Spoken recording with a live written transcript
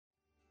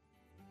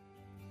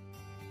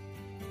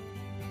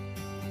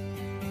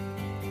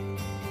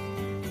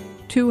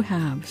Two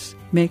halves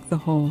make the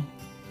whole,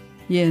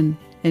 yin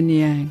and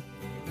yang.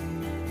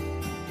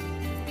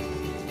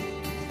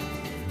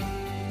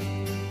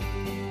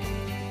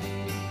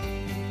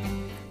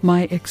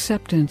 My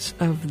acceptance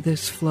of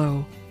this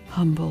flow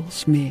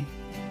humbles me.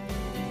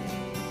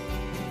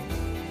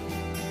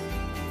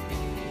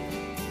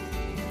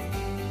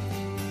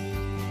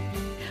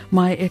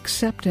 My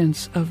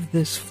acceptance of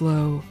this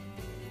flow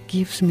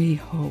gives me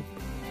hope.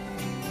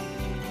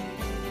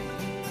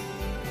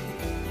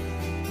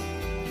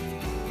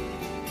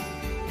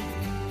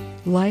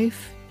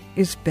 Life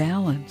is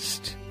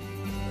balanced.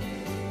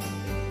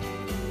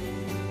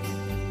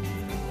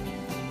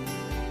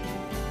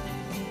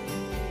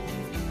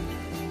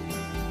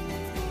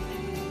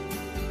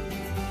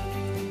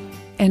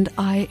 And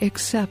I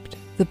accept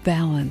the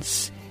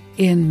balance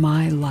in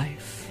my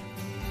life.